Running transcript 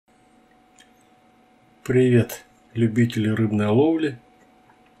Привет, любители рыбной ловли.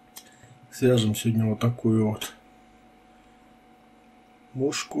 Свяжем сегодня вот такую вот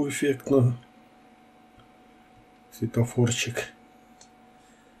мушку эффектную. Светофорчик.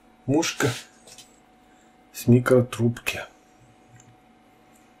 Мушка с микротрубки.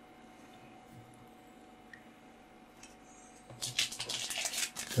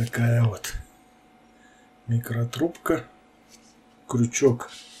 Такая вот микротрубка. Крючок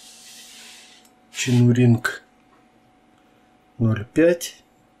чинуринг 0,5.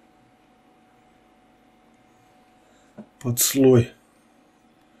 Под слой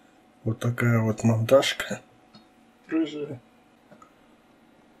вот такая вот монтажка рыжая.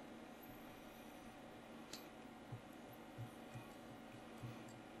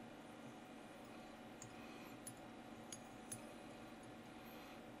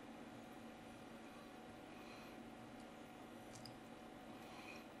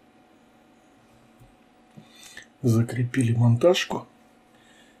 Закрепили монтажку,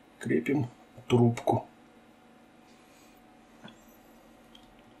 крепим трубку,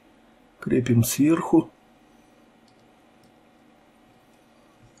 крепим сверху,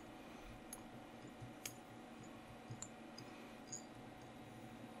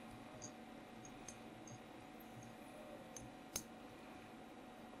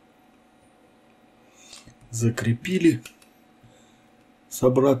 закрепили. С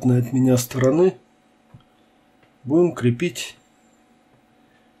обратной от меня стороны будем крепить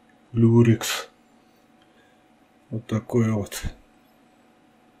люрекс. Вот такой вот.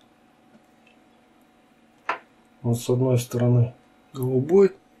 Вот с одной стороны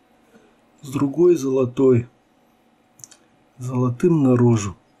голубой, с другой золотой. Золотым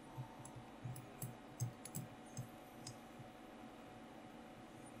наружу.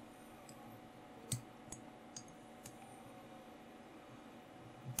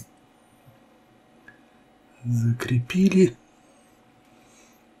 Закрепили.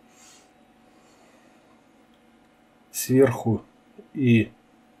 Сверху и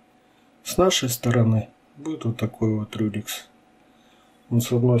с нашей стороны будет вот такой вот люрекс. Он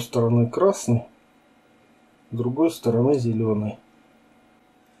с одной стороны красный, с другой стороны зеленый.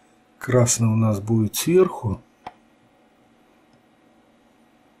 Красный у нас будет сверху.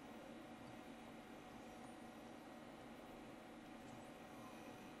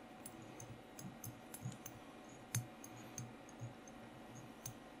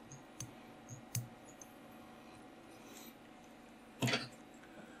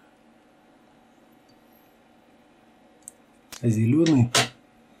 А зеленый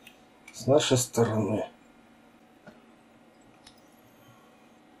с нашей стороны.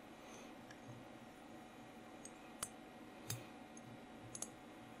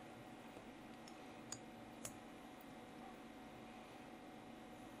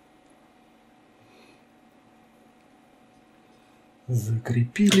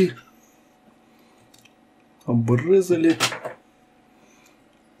 Закрепили, обрезали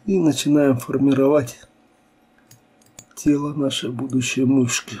и начинаем формировать тело нашей будущей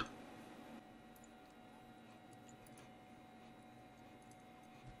мушки.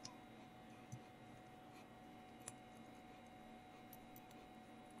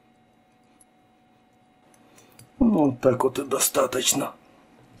 Вот так вот и достаточно.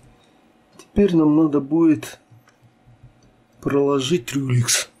 Теперь нам надо будет проложить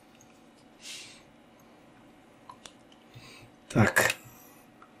люрекс. Так,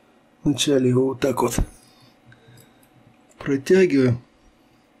 вначале его вот так вот протягиваем,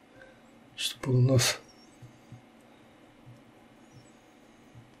 чтобы у нас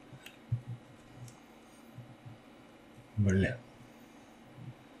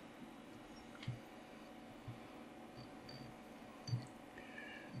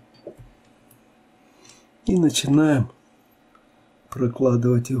и начинаем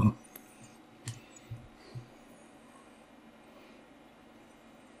прокладывать его.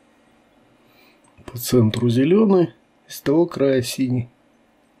 По центру зеленый, с того края синий.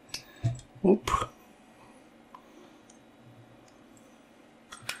 Оп.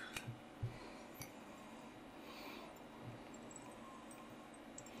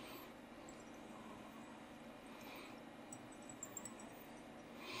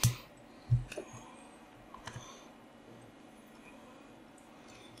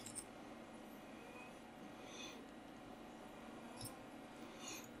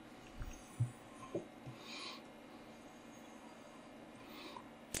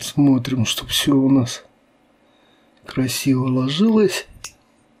 Смотрим, чтобы все у нас красиво ложилось.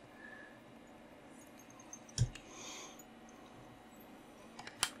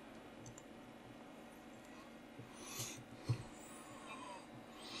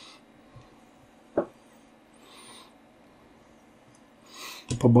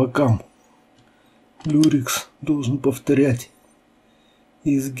 по бокам люрекс должен повторять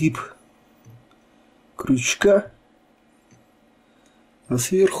изгиб крючка, а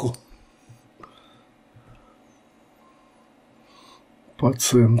сверху по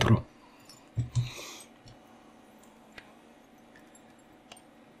центру.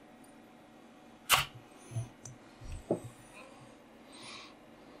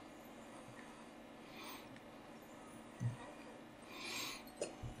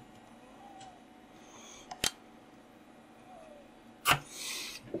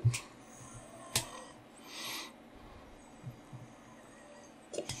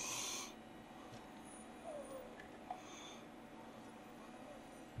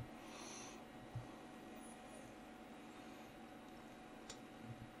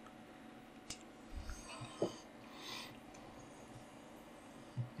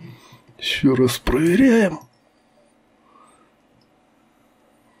 Еще раз проверяем.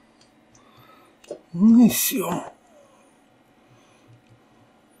 Ну и все.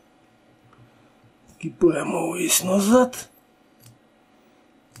 Кипаем его весь назад.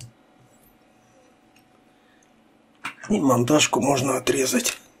 И монтажку можно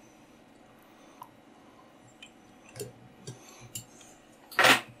отрезать.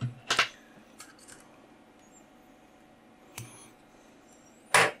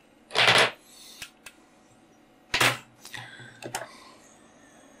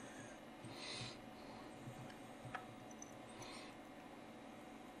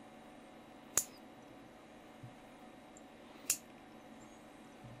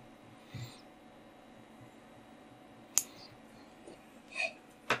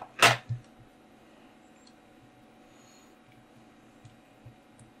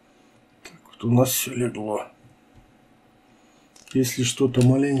 У нас все легло. Если что-то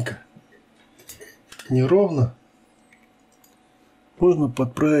маленько неровно, можно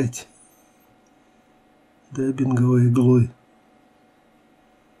подправить дайбинговой иглой.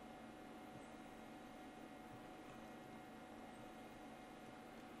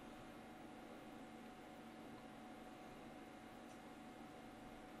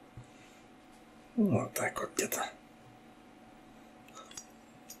 Вот так вот где-то.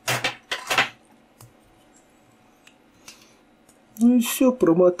 Ну и все,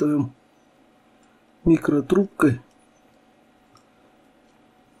 проматываем микротрубкой.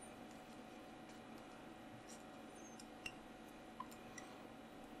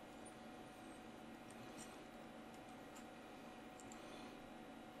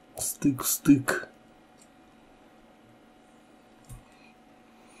 Стык в стык.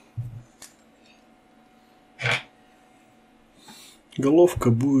 Головка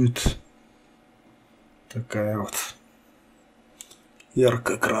будет такая вот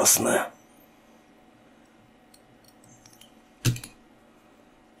ярко-красная.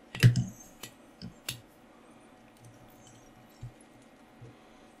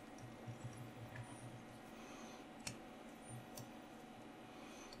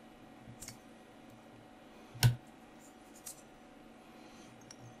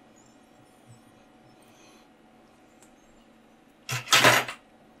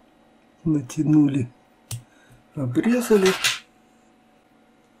 Натянули, обрезали.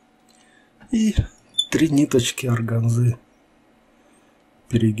 И 3 ниточки органзы.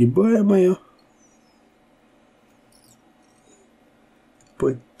 Перегибаем ее.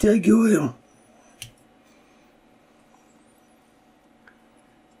 Подтягиваем.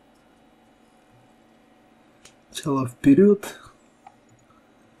 Сначала вперед,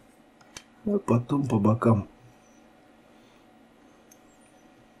 а потом по бокам.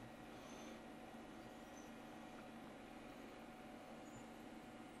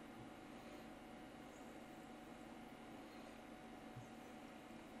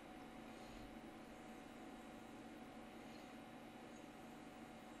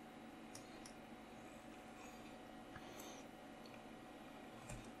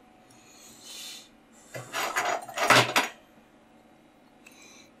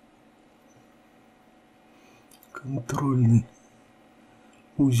 Контрольный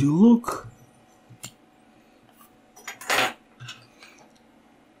узелок.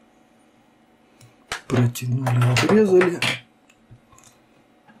 Протянули, обрезали.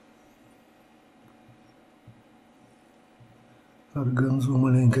 Органзу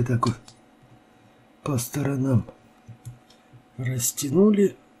маленько так вот по сторонам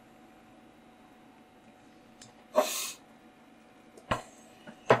растянули.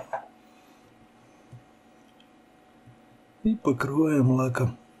 И покрываем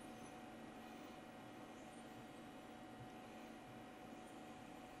лаком.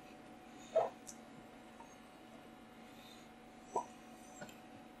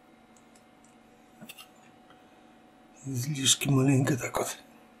 излишки маленько так вот.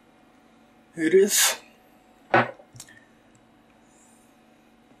 Раз.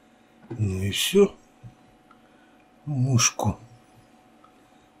 Ну и все. Мушку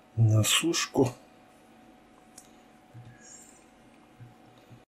на сушку.